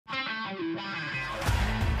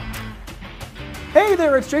Hey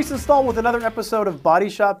there, it's Jason Stahl with another episode of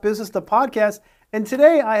BodyShop Business, the podcast. And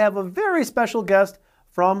today I have a very special guest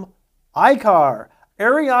from iCar,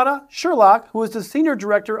 Arianna Sherlock, who is the Senior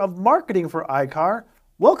Director of Marketing for iCar.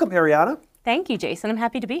 Welcome, Arianna. Thank you, Jason. I'm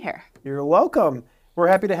happy to be here. You're welcome. We're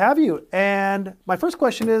happy to have you. And my first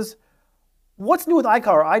question is, what's new with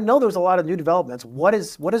iCar? I know there's a lot of new developments. What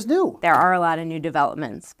is new? There are a lot of new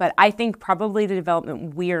developments, but I think probably the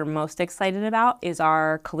development we are most excited about is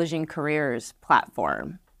our Collision Careers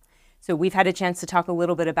platform. So we've had a chance to talk a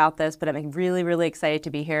little bit about this, but I'm really, really excited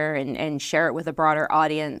to be here and share it with a broader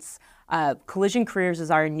audience. Collision Careers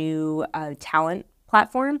is our new talent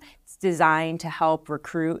platform. It's designed to help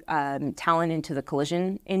recruit talent into the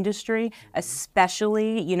collision industry,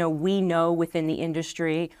 especially, we know within the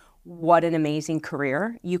industry what an amazing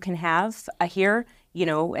career you can have here,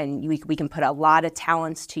 and we can put a lot of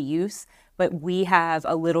talents to use, but we have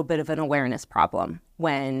a little bit of an awareness problem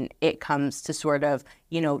when it comes to sort of,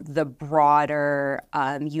 the broader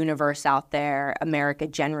universe out there. America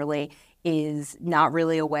generally is not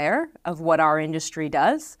really aware of what our industry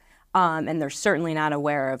does. And they're certainly not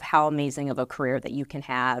aware of how amazing of a career that you can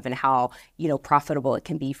have and how, profitable it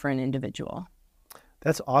can be for an individual.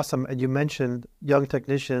 That's awesome. And you mentioned young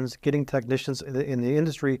technicians, getting technicians in the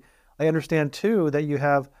industry. I understand, too, that you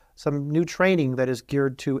have some new training that is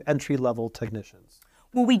geared to entry-level technicians.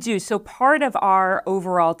 Well, we do. So part of our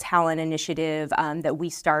overall talent initiative that we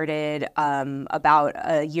started about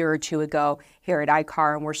a year or two ago here at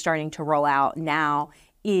iCar, and we're starting to roll out now,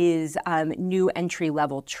 is new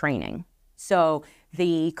entry-level training. So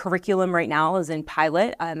the curriculum right now is in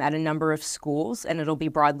pilot at a number of schools, and it'll be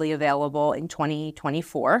broadly available in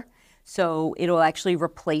 2024. So it'll actually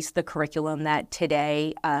replace the curriculum that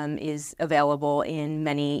today is available in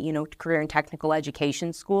many, career and technical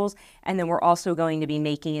education schools. And then we're also going to be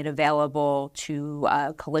making it available to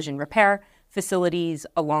collision repair facilities,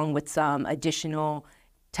 along with some additional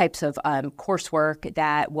types of coursework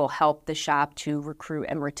that will help the shop to recruit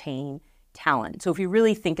and retain talent. So if you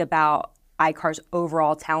really think about iCar's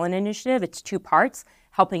overall talent initiative, it's two parts: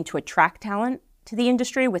 helping to attract talent to the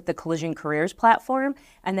industry with the Collision Careers platform,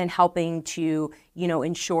 and then helping to,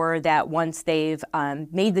 ensure that once they've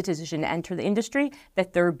made the decision to enter the industry,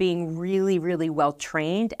 that they're being really, really well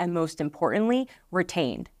trained, and most importantly,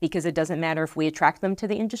 retained, because it doesn't matter if we attract them to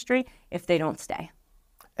the industry if they don't stay.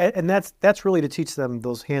 And that's really to teach them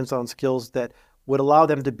those hands-on skills that would allow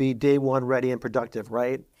them to be day one ready and productive,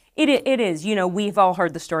 right? It is. We've all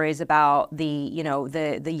heard the stories about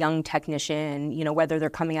the young technician, whether they're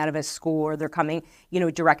coming out of a school or they're coming,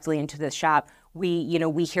 directly into the shop. We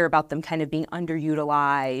hear about them kind of being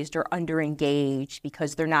underutilized or underengaged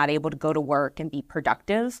because they're not able to go to work and be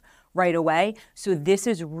productive right away. So this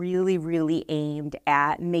is really, really aimed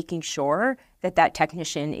at making sure that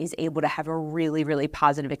technician is able to have a really, really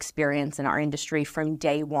positive experience in our industry from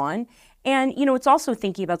day one. And, it's also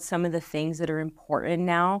thinking about some of the things that are important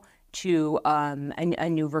now to a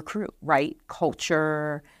new recruit, right?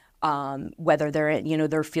 Culture, whether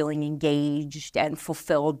they're feeling engaged and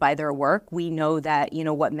fulfilled by their work. We know that,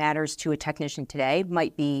 what matters to a technician today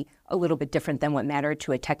might be a little bit different than what mattered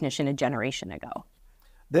to a technician a generation ago.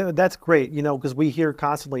 That's great, because we hear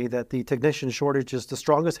constantly that the technician shortage is the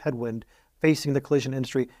strongest headwind facing the collision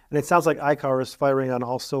industry. And it sounds like iCar is firing on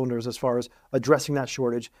all cylinders as far as addressing that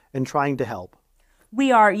shortage and trying to help.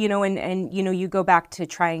 We are, and you go back to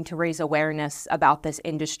trying to raise awareness about this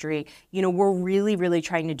industry. We're really, really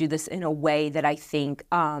trying to do this in a way that I think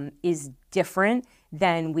is different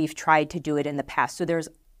than we've tried to do it in the past. So there's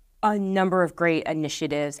a number of great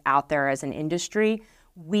initiatives out there as an industry.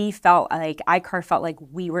 iCar felt like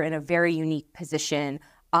we were in a very unique position.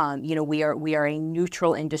 We are a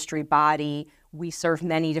neutral industry body. We serve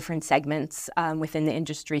many different segments within the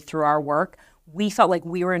industry through our work. We felt like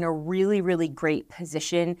we were in a really, really great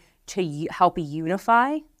position to help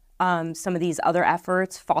unify some of these other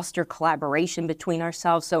efforts, foster collaboration between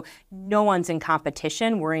ourselves. So no one's in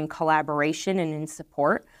competition. We're in collaboration and in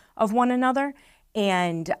support of one another.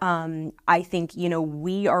 And I think,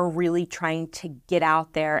 we are really trying to get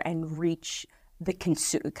out there and reach the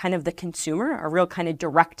consumer, a real kind of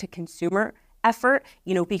direct to consumer effort,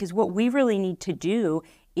 because what we really need to do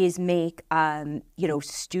is make,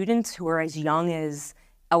 students who are as young as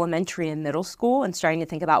elementary and middle school and starting to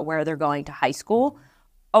think about where they're going to high school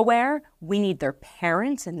aware. We need their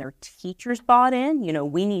parents and their teachers bought in.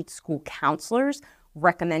 We need school counselors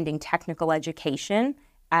recommending technical education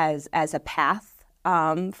as a path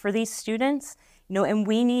for these students. And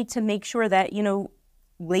we need to make sure that,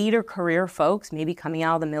 later career folks, maybe coming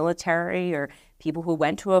out of the military or people who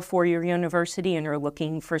went to a 4-year university and are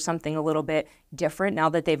looking for something a little bit different now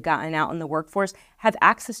that they've gotten out in the workforce have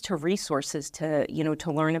access to resources to,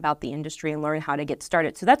 to learn about the industry and learn how to get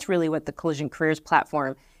started. So that's really what the Collision Careers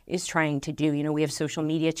platform is trying to do. We have social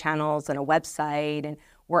media channels and a website, and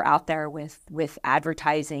we're out there with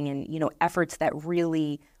advertising and, efforts that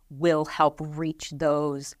really will help reach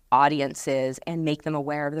those audiences and make them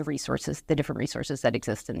aware of the different resources that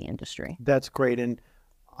exist in the industry. That's great. And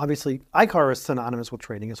obviously, iCar is synonymous with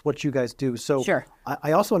training. It's what you guys do. So sure.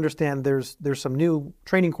 I also understand there's some new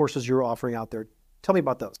training courses you're offering out there. Tell me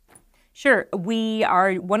about those. Sure.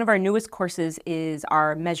 One of our newest courses is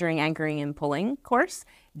our measuring, anchoring, and pulling course.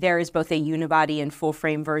 There is both a unibody and full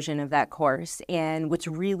frame version of that course. And what's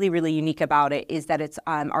really, really unique about it is that it's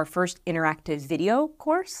our first interactive video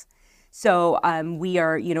course. So we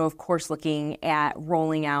are, of course, looking at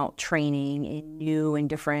rolling out training in new and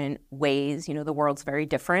different ways. The world's very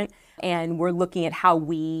different. And we're looking at how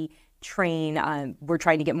we train. We're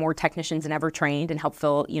trying to get more technicians than ever trained and help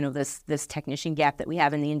fill, this technician gap that we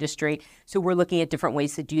have in the industry. So we're looking at different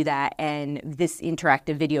ways to do that. And this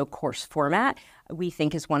interactive video course format, we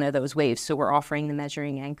think, is one of those ways. So we're offering the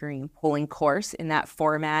measuring, anchoring, and pulling course in that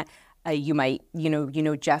format. You might,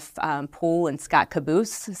 Jeff Poole and Scott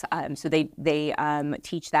Caboose. So they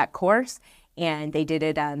teach that course. And they did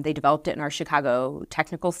it. They developed it in our Chicago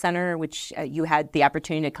Technical Center, which you had the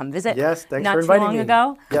opportunity to come visit. Yes, thanks not for inviting too long me.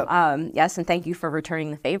 ago. Yep. Yes, and thank you for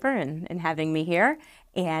returning the favor and having me here.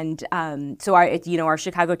 And so our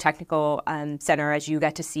Chicago Technical Center, as you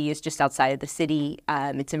got to see, is just outside of the city.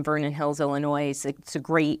 It's in Vernon Hills, Illinois. It's a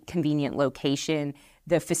great, convenient location.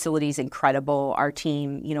 The facility is incredible. Our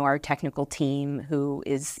team, our technical team, who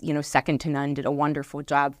is, second to none, did a wonderful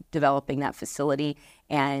job developing that facility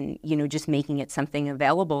and, just making it something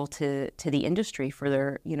available to the industry for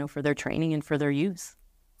their training and for their use.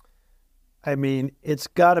 I mean, it's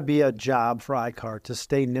got to be a job for iCar to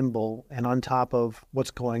stay nimble and on top of what's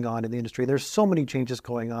going on in the industry. There's so many changes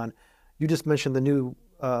going on. You just mentioned the new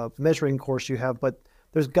measuring course you have, but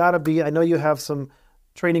there's got to be, I know you have some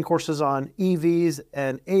training courses on EVs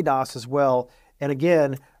and ADAS as well. And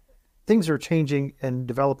again, things are changing and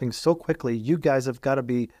developing so quickly. You guys have got to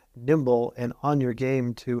be nimble and on your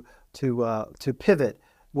game to pivot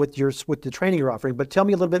with the training you're offering. But tell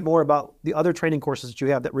me a little bit more about the other training courses that you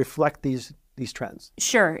have that reflect these trends.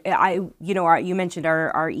 Sure. You mentioned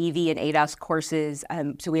our EV and ADAS courses.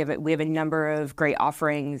 So we have a number of great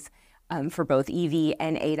offerings for both EV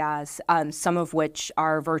and ADAS, some of which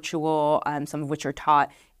are virtual, some of which are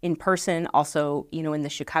taught in person, also, in the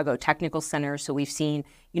Chicago Technical Center. So we've seen,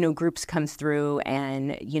 groups come through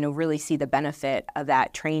and, really see the benefit of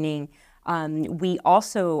that training. We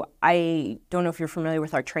also, I don't know if you're familiar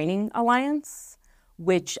with our Training Alliance,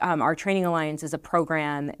 which our Training Alliance is a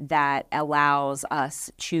program that allows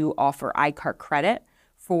us to offer iCar credit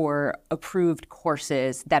for approved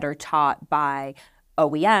courses that are taught by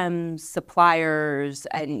OEMs, suppliers,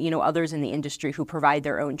 and others in the industry who provide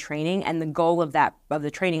their own training. And the goal of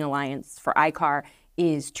the Training Alliance for iCar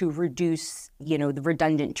is to reduce the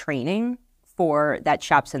redundant training that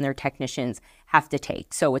shops and their technicians have to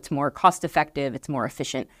take. So it's more cost effective, it's more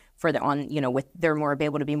efficient for they're more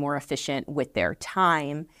able to be more efficient with their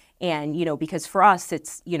time. And because for us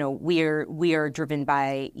it's we are driven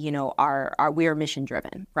by we are mission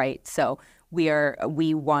driven, right? So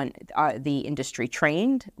we want the industry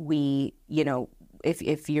trained. We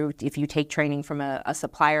if you take training from a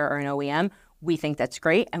supplier or an OEM, we think that's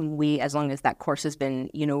great, and as long as that course has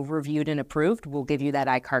been reviewed and approved, we'll give you that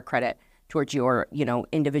iCar credit towards your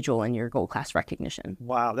individual and your gold class recognition.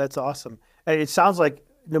 Wow, that's awesome. And it sounds like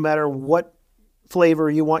no matter what flavor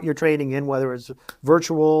you want your training in, whether it's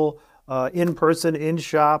virtual, in person, in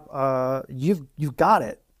shop, you've got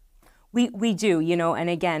it. We do, and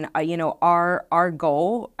again, our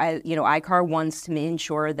goal, iCar wants to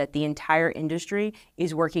ensure that the entire industry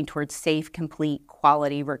is working towards safe, complete,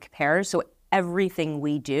 quality repairs. So everything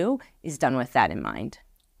we do is done with that in mind.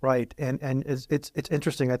 Right, and it's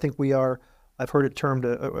interesting. I think I've heard it termed,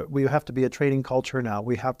 we have to be a training culture now.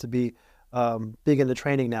 We have to be big into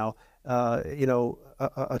training now.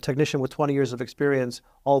 A technician with 20 years of experience,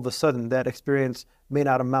 all of a sudden that experience may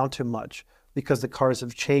not amount to much because the cars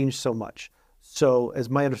have changed so much. So as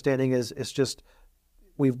my understanding is, it's just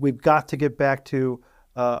we've got to get back to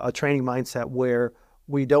a training mindset where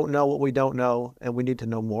we don't know what we don't know and we need to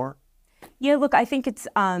know more. Yeah, look, I think it's,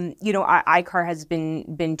 iCar has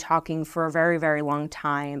been talking for a very, very long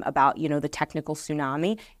time about, the technical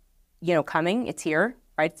tsunami, coming. It's here,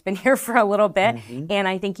 right? It's been here for a little bit. Mm-hmm. And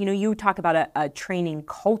I think, you talk about a training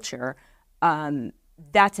culture.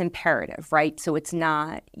 that's imperative, right? So it's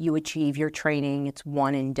not you achieve your training, it's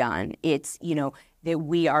one and done. It's, that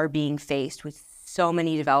we are being faced with so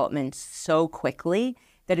many developments so quickly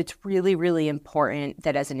that it's really, really important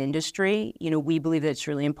that as an industry, we believe that it's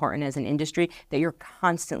really important as an industry that you're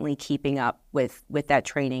constantly keeping up with that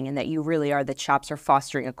training, and that you really are, that shops are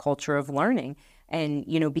fostering a culture of learning. And,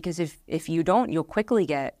 because if you don't, you'll quickly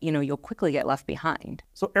get left behind.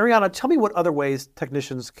 So Arianna, tell me what other ways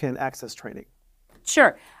technicians can access training.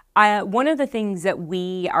 Sure. One of the things that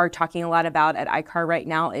we are talking a lot about at iCar right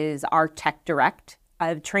now is our Tech Direct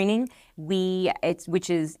training. It's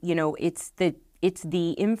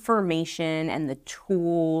the information and the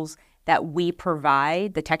tools that we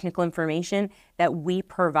provide, the technical information that we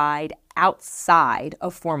provide outside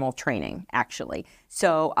of formal training, actually.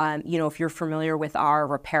 So, if you're familiar with our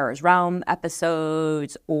Repairer's Realm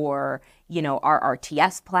episodes, or, our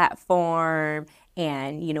RTS platform,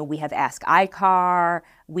 and, we have Ask iCar,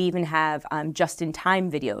 we even have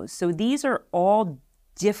just-in-time videos. So these are all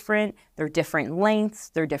different, they're different lengths,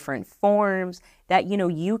 they're different forms that,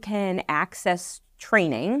 you can access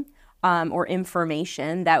training or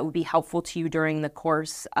information that would be helpful to you during the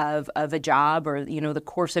course of a job, or, the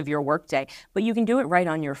course of your workday. But you can do it right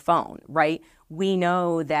on your phone, right? We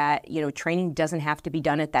know that, training doesn't have to be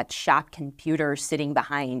done at that shop computer sitting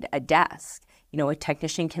behind a desk. A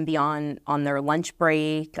technician can be on their lunch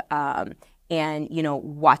break and,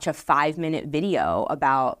 watch a 5-minute video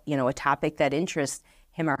about, a topic that interests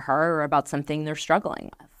him or her, or about something they're struggling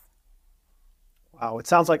with. Wow, it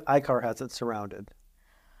sounds like iCar has it surrounded.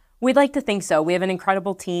 We'd like to think so. We have an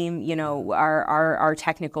incredible team. Our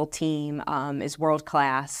technical team is world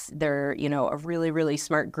class. They're, a really, really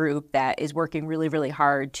smart group that is working really, really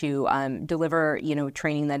hard to deliver,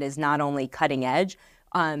 training that is not only cutting edge,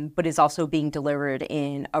 but is also being delivered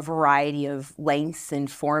in a variety of lengths and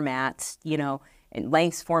formats,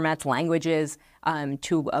 languages,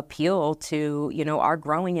 to appeal to, our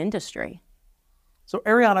growing industry. So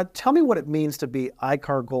Arianna, tell me what it means to be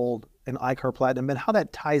iCar Gold and iCar Platinum, and how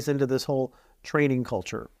that ties into this whole training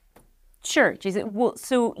culture. Sure, Jason. Well,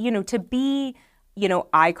 so, to be,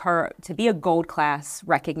 iCar, to be a gold class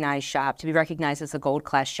recognized shop, to be recognized as a gold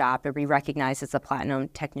class shop, or be recognized as a platinum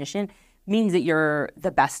technician, means that you're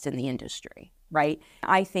the best in the industry, right?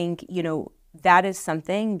 I think, that is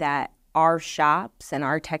something that our shops and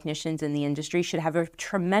our technicians in the industry should have a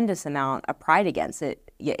tremendous amount of pride against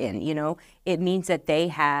it in. It means that they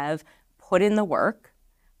have put in the work.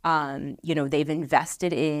 They've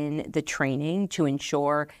invested in the training to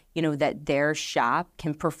ensure, that their shop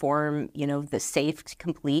can perform, the safe,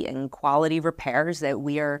 complete, and quality repairs that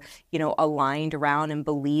we are, aligned around and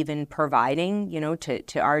believe in providing,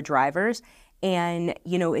 to our drivers. And,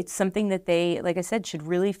 it's something that they, like I said, should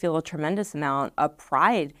really feel a tremendous amount of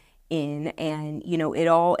pride in. And,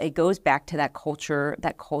 it goes back to that culture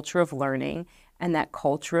of learning and that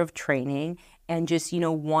culture of training. And just,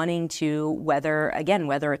 wanting to, whether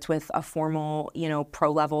it's with a formal,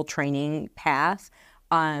 pro-level training path,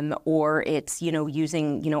 or it's,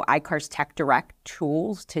 using, iCar's Tech Direct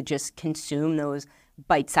tools to just consume those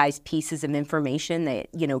bite-sized pieces of information that,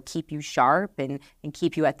 keep you sharp and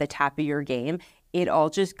keep you at the top of your game. It all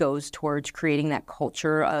just goes towards creating that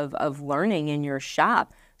culture of learning in your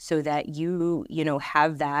shop, so that you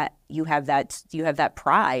have that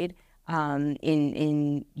pride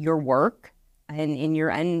in your work and in your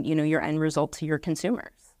end result to your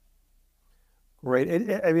consumers. Great.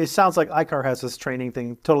 It sounds like iCar has this training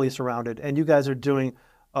thing totally surrounded, and you guys are doing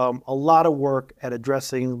a lot of work at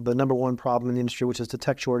addressing the number one problem in the industry, which is the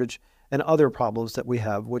tech shortage, and other problems that we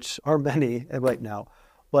have, which are many right now.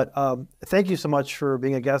 But thank you so much for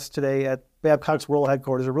being a guest today at Babcock's World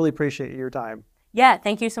Headquarters. I really appreciate your time. Yeah,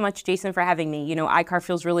 thank you so much, Jason, for having me. iCar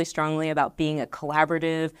feels really strongly about being a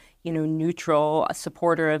collaborative, neutral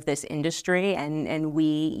supporter of this industry, and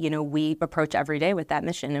we approach every day with that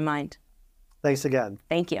mission in mind. Thanks again.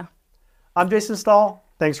 Thank you. I'm Jason Stahl.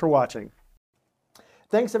 Thanks for watching.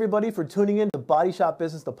 Thanks, everybody, for tuning in to Body Shop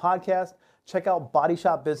Business, the podcast. Check out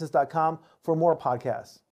bodyshopbusiness.com for more podcasts.